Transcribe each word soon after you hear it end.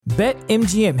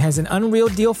BetMGM has an unreal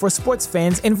deal for sports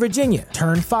fans in Virginia.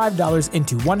 Turn $5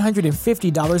 into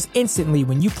 $150 instantly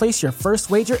when you place your first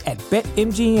wager at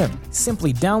BetMGM.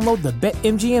 Simply download the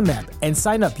BetMGM app and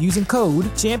sign up using code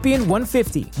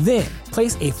Champion150. Then,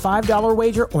 place a $5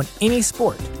 wager on any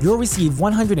sport. You'll receive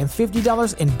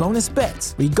 $150 in bonus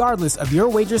bets, regardless of your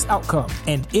wager's outcome.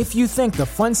 And if you think the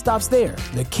fun stops there,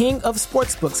 the King of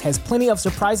Sportsbooks has plenty of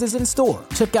surprises in store.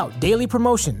 Check out daily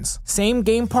promotions,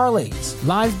 same-game parlays,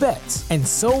 live bets, and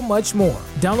so much more.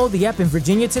 Download the app in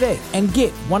Virginia today and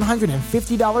get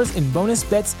 $150 in bonus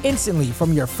bets instantly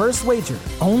from your first wager.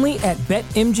 Only at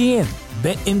BetMGM.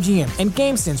 BetMGM and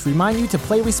GameSense remind you to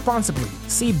play responsibly.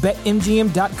 See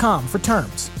BetMGM.com for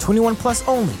terms. 21 plus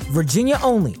only. Virginia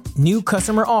only. New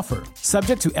customer offer.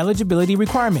 Subject to eligibility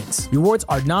requirements. Rewards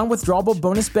are non-withdrawable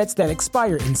bonus bets that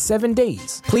expire in 7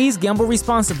 days. Please gamble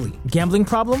responsibly. Gambling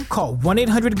problem? Call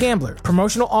 1-800-GAMBLER.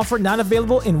 Promotional offer not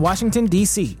available in Washington,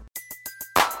 D.C.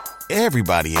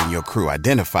 Everybody in your crew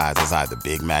identifies as either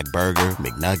Big Mac Burger,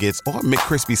 McNuggets, or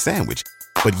McCrispy Sandwich.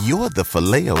 But you're the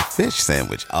Filet-O-Fish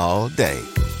Sandwich all day.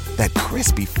 That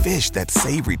crispy fish, that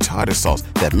savory tartar sauce,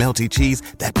 that melty cheese,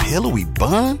 that pillowy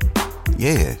bun.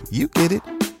 Yeah, you get it.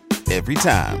 Every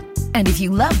time. And if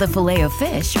you love the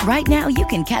Filet-O-Fish, right now you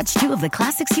can catch two of the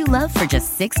classics you love for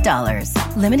just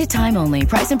 $6. Limited time only.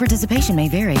 Price and participation may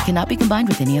vary. Cannot be combined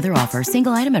with any other offer.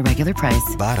 Single item at regular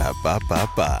price.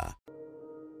 Ba-da-ba-ba-ba.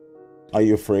 Are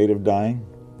you afraid of dying?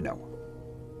 No,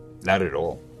 not at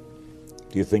all.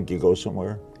 Do you think you go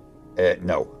somewhere?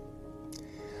 No.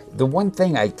 The one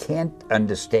thing I can't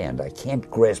understand, I can't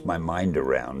grasp my mind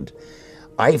around,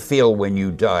 I feel when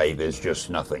you die, there's just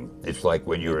nothing. It's like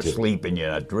when you're asleep and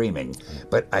you're not dreaming.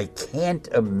 But I can't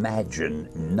imagine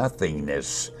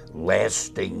nothingness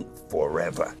lasting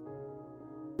forever.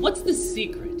 What's the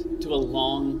secret to a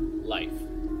long life?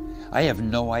 I have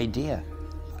no idea.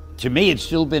 To me, it's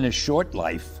still been a short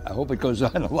life. I hope it goes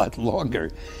on a lot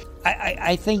longer.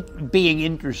 I think being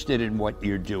interested in what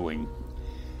you're doing.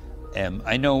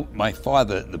 I know my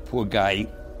father, the poor guy,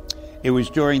 it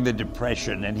was during the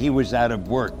Depression, and he was out of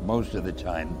work most of the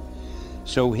time.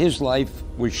 So his life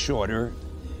was shorter,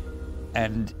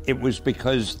 and it was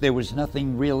because there was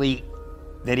nothing really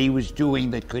that he was doing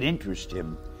that could interest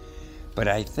him. But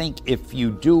I think if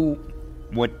you do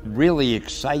what really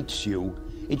excites you,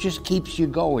 it just keeps you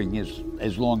going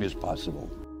as long as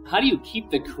possible. How do you keep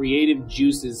the creative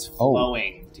juices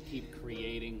flowing to keep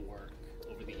creating work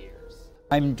over the years?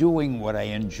 I'm doing what I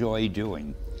enjoy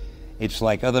doing. It's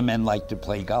like other men like to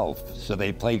play golf, so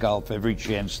they play golf every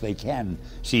chance they can.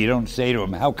 So you don't say to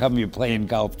them, how come you're playing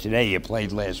golf today? You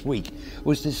played last week. It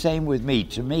was the same with me.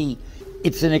 To me,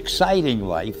 it's an exciting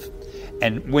life.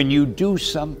 And when you do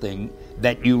something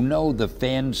that you know the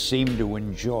fans seem to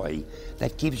enjoy,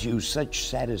 that gives you such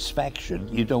satisfaction,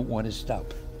 you don't want to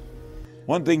stop.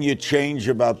 One thing you change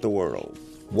about the world.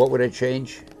 What would I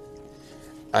change?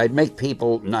 I'd make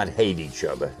people not hate each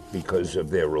other because of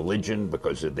their religion,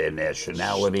 because of their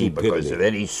nationality, because of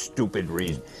any stupid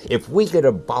reason. If we could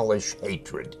abolish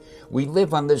hatred, we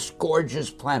live on this gorgeous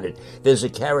planet. There's a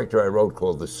character I wrote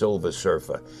called the Silver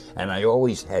Surfer, and I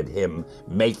always had him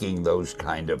making those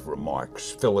kind of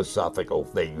remarks, philosophical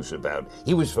things about,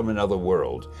 he was from another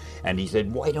world, and he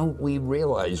said, why don't we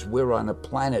realize we're on a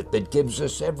planet that gives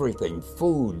us everything,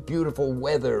 food, beautiful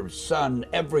weather, sun,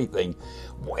 everything.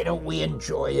 Why don't we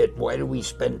enjoy it? Why do we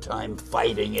spend time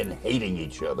fighting and hating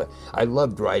each other? I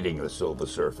loved writing the Silver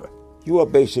Surfer. You are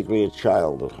basically a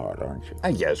child at heart, aren't you?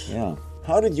 I guess. Yeah.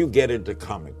 How did you get into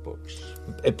comic books?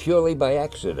 Purely by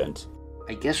accident.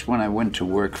 I guess when I went to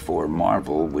work for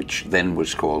Marvel, which then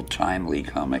was called Timely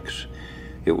Comics,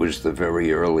 it was the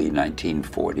very early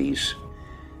 1940s.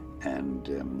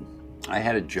 And I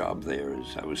had a job there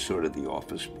as I was sort of the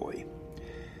office boy.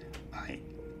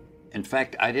 In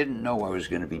fact, I didn't know I was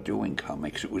going to be doing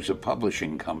comics. It was a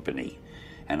publishing company,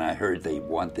 and I heard there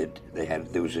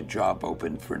was a job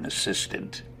open for an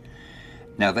assistant.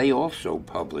 Now, they also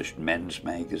published men's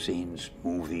magazines,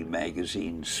 movie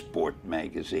magazines, sport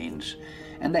magazines,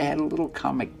 and they had a little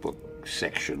comic book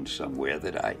section somewhere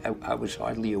that I was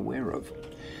hardly aware of.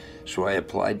 So I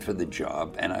applied for the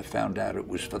job, and I found out it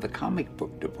was for the comic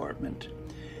book department.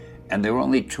 And there were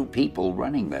only two people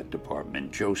running that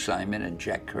department, Joe Simon and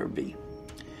Jack Kirby.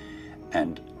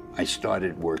 And I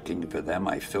started working for them.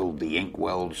 I filled the ink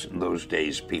wells. In those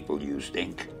days, people used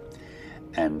ink.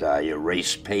 And I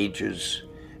erased pages,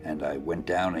 and I went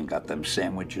down and got them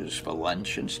sandwiches for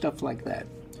lunch and stuff like that.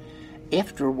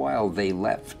 After a while, they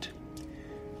left.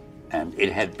 And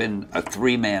it had been a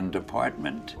three-man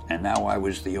department, and now I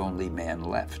was the only man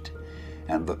left.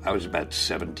 And I was about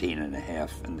 17 and a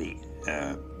half, and the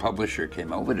publisher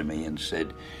came over to me and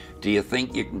said, "Do you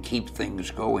think you can keep things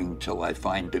going till I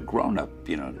find a grown-up,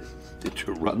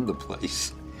 to run the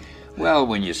place?" "Well,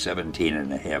 when you're 17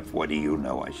 and a half, what do you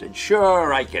know?" I said,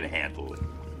 "Sure, I can handle it."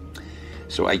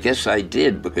 So I guess I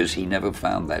did, because he never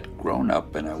found that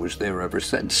grown-up, and I was there ever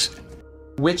since.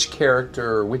 Which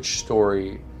character or which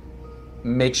story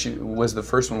was the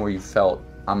first one where you felt,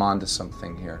 I'm onto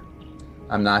something here?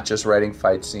 I'm not just writing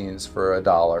fight scenes for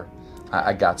 $1.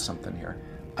 I got something here.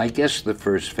 I guess the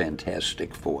first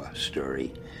Fantastic Four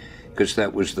story, because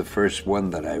that was the first one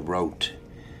that I wrote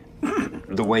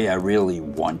the way I really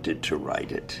wanted to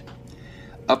write it.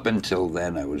 Up until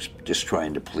then, I was just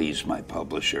trying to please my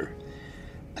publisher.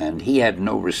 And he had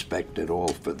no respect at all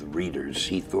for the readers.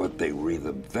 He thought they were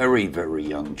either very, very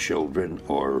young children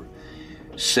or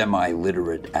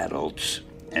semi-literate adults.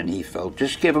 And he felt,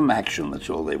 just give them action, that's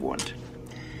all they want.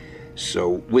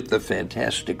 So with the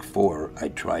Fantastic Four, I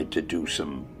tried to do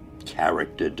some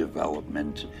character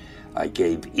development. I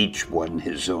gave each one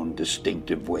his own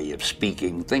distinctive way of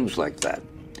speaking, things like that.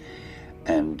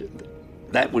 And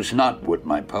that was not what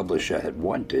my publisher had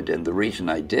wanted, and the reason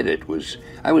I did it was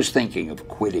I was thinking of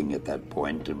quitting at that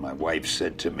point, and my wife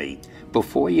said to me,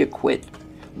 "Before you quit,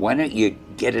 why don't you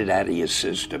get it out of your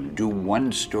system? Do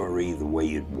one story the way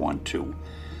you'd want to.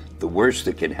 The worst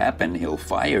that can happen, he'll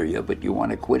fire you, but you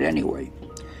want to quit anyway."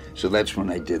 So that's when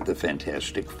I did the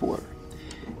Fantastic Four.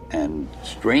 And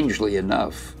strangely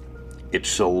enough, it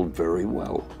sold very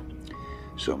well.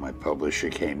 So my publisher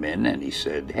came in and he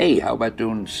said, "Hey, how about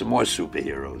doing some more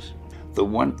superheroes?" The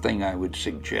one thing I would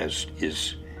suggest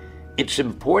is it's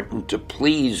important to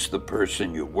please the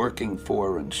person you're working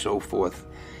for and so forth,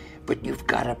 but you've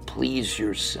got to please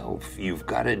yourself. You've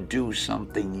got to do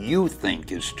something you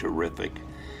think is terrific,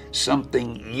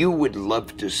 something you would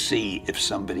love to see if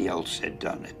somebody else had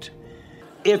done it.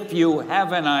 If you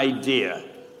have an idea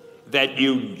that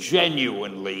you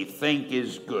genuinely think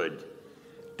is good,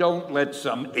 don't let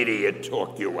some idiot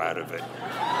talk you out of it.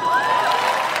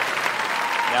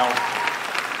 Now,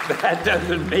 that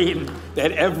doesn't mean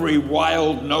that every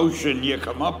wild notion you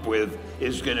come up with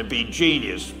is going to be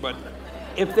genius, but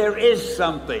if there is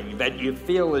something that you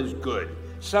feel is good,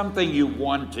 something you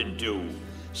want to do,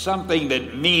 something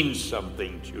that means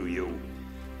something to you,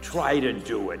 try to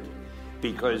do it.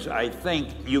 Because I think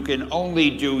you can only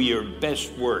do your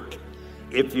best work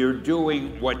if you're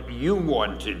doing what you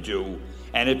want to do,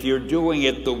 and if you're doing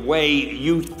it the way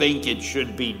you think it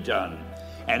should be done,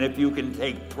 and if you can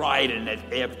take pride in it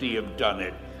after you've done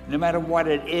it, no matter what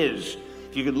it is.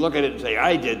 If you can look at it and say,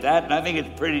 I did that, and I think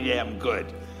it's pretty damn good.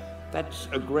 That's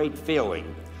a great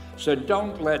feeling. So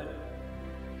don't let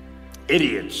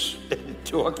idiots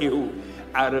talk you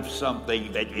out of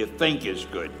something that you think is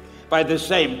good. By the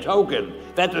same token,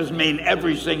 that doesn't mean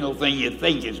every single thing you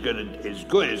think is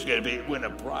good is going to win a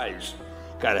prize.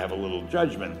 Got to have a little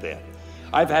judgment there.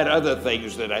 I've had other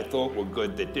things that I thought were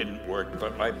good that didn't work,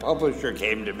 but my publisher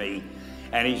came to me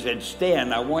and he said,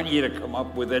 Stan, I want you to come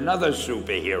up with another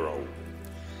superhero.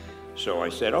 So I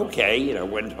said, okay,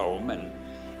 went home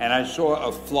and I saw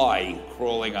a fly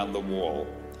crawling on the wall.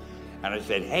 And I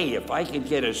said, hey, if I could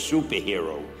get a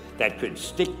superhero that could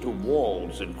stick to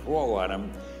walls and crawl on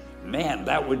them, man,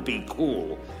 that would be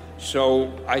cool.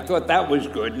 So I thought that was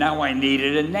good. Now I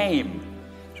needed a name.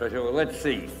 So I said, well, let's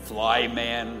see, Fly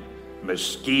Man,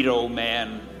 Mosquito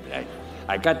Man.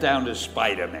 I got down to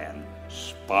Spider-Man.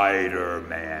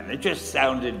 Spider-Man. It just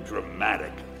sounded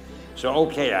dramatic. So,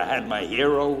 okay, I had my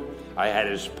hero. I had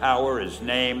his power, his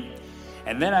name.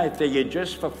 And then I figured,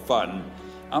 just for fun,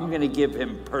 I'm going to give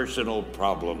him personal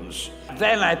problems.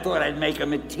 Then I thought I'd make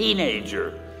him a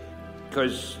teenager,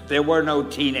 because there were no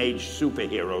teenage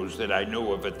superheroes that I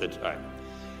knew of at the time.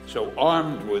 So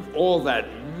armed with all that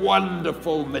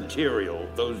wonderful material,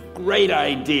 those great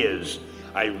ideas,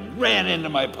 I ran into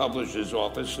my publisher's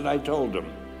office and I told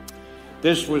him.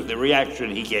 This was the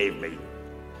reaction he gave me.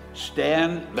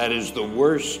 Stan, that is the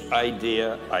worst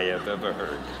idea I have ever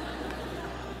heard.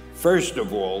 First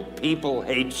of all, people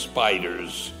hate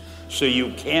spiders, so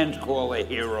you can't call a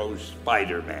hero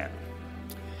Spider-Man.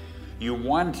 You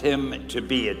want him to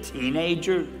be a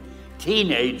teenager?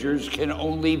 Teenagers can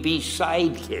only be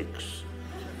sidekicks.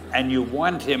 And you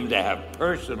want him to have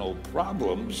personal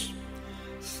problems?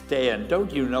 Stan,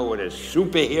 don't you know what a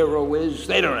superhero is?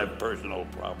 They don't have personal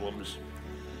problems.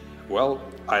 Well,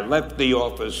 I left the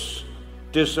office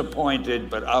disappointed,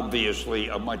 but obviously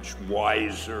a much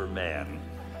wiser man.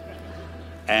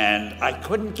 And I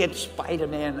couldn't get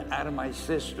Spider-Man out of my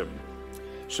system.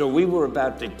 So we were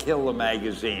about to kill a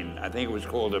magazine. I think it was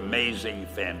called Amazing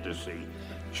Fantasy.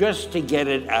 Just to get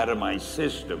it out of my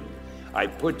system, I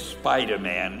put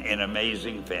Spider-Man in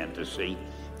Amazing Fantasy,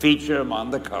 featured him on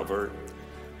the cover,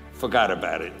 forgot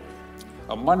about it.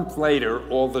 A month later,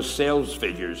 all the sales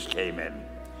figures came in.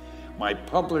 My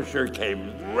publisher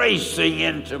came racing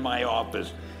into my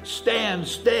office.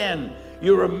 Stan,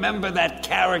 you remember that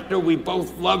character we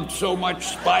both loved so much,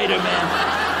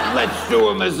 Spider-Man? Let's do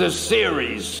him as a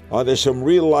series. Are there some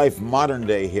real-life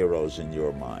modern-day heroes in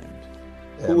your mind?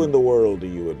 Who in the world do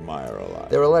you admire a lot?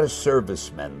 There are a lot of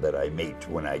servicemen that I meet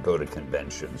when I go to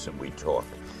conventions and we talk.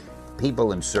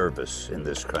 People in service in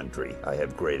this country, I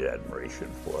have great admiration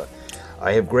for.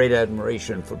 I have great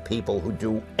admiration for people who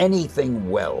do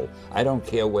anything well. I don't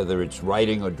care whether it's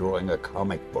writing or drawing a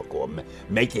comic book or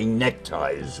making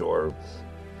neckties or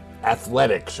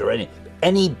athletics or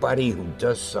anybody who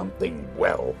does something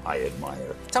well, I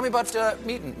admire. Tell me about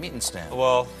meeting Stan.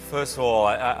 Well, first of all,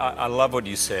 I love what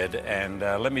you said, and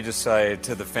let me just say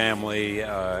to the family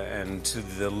and to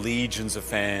the legions of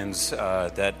fans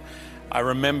that I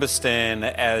remember Stan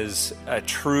as a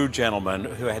true gentleman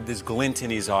who had this glint in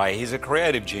his eye. He's a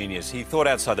creative genius. He thought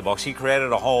outside the box. He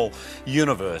created a whole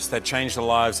universe that changed the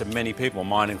lives of many people,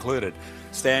 mine included.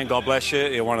 Stan, God bless you.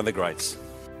 You're one of the greats.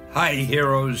 Hi,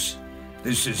 heroes.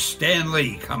 This is Stan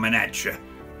Lee coming at you.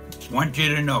 Want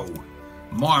you to know,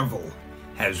 Marvel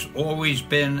has always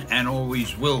been and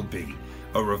always will be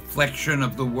a reflection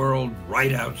of the world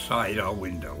right outside our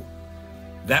window.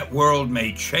 That world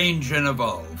may change and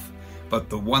evolve, but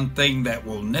the one thing that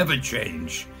will never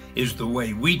change is the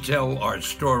way we tell our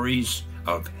stories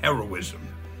of heroism.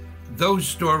 Those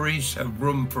stories have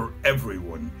room for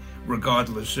everyone,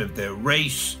 regardless of their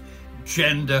race,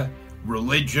 gender,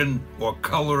 religion, or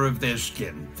color of their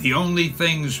skin. The only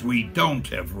things we don't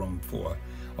have room for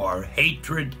are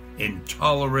hatred,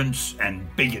 intolerance, and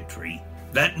bigotry.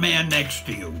 That man next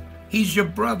to you, he's your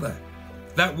brother.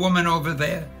 That woman over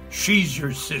there, she's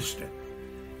your sister.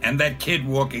 And that kid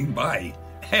walking by,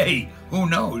 hey, who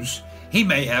knows? He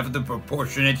may have the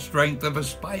proportionate strength of a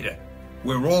spider.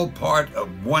 We're all part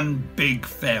of one big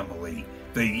family,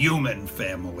 the human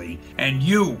family. And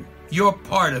you're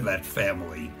part of that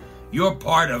family. You're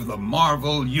part of the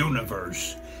Marvel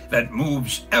universe that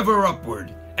moves ever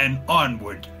upward and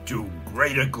onward to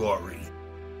greater glory.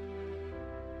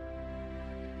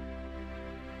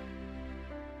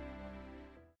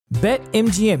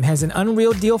 BetMGM has an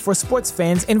unreal deal for sports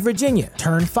fans in Virginia.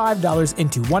 Turn $5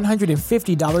 into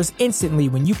 $150 instantly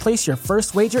when you place your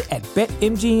first wager at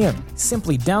BetMGM.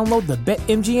 Simply download the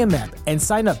BetMGM app and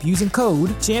sign up using code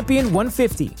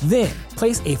Champion150. Then,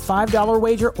 place a $5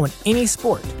 wager on any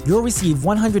sport. You'll receive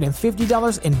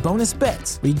 $150 in bonus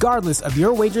bets, regardless of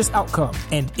your wager's outcome.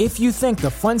 And if you think the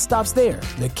fun stops there,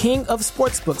 the king of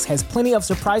sportsbooks has plenty of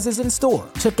surprises in store.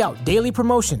 Check out daily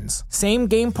promotions,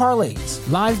 same-game parlays,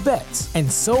 live bets, and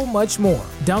so much more.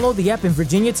 Download the app in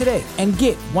Virginia today and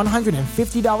get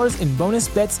 $150 in bonus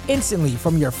bets instantly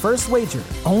from your first wager.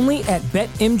 Only at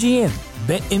BetMGM.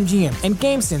 BetMGM and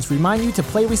GameSense remind you to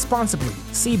play responsibly.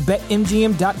 See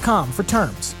BetMGM.com for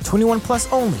terms. 21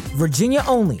 plus only. Virginia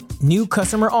only. New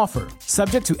customer offer.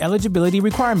 Subject to eligibility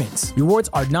requirements. Rewards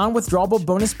are non-withdrawable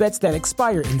bonus bets that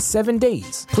expire in 7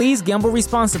 days. Please gamble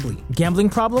responsibly. Gambling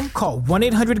problem? Call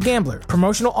 1-800-GAMBLER.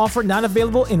 Promotional offer not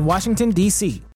available in Washington, D.C.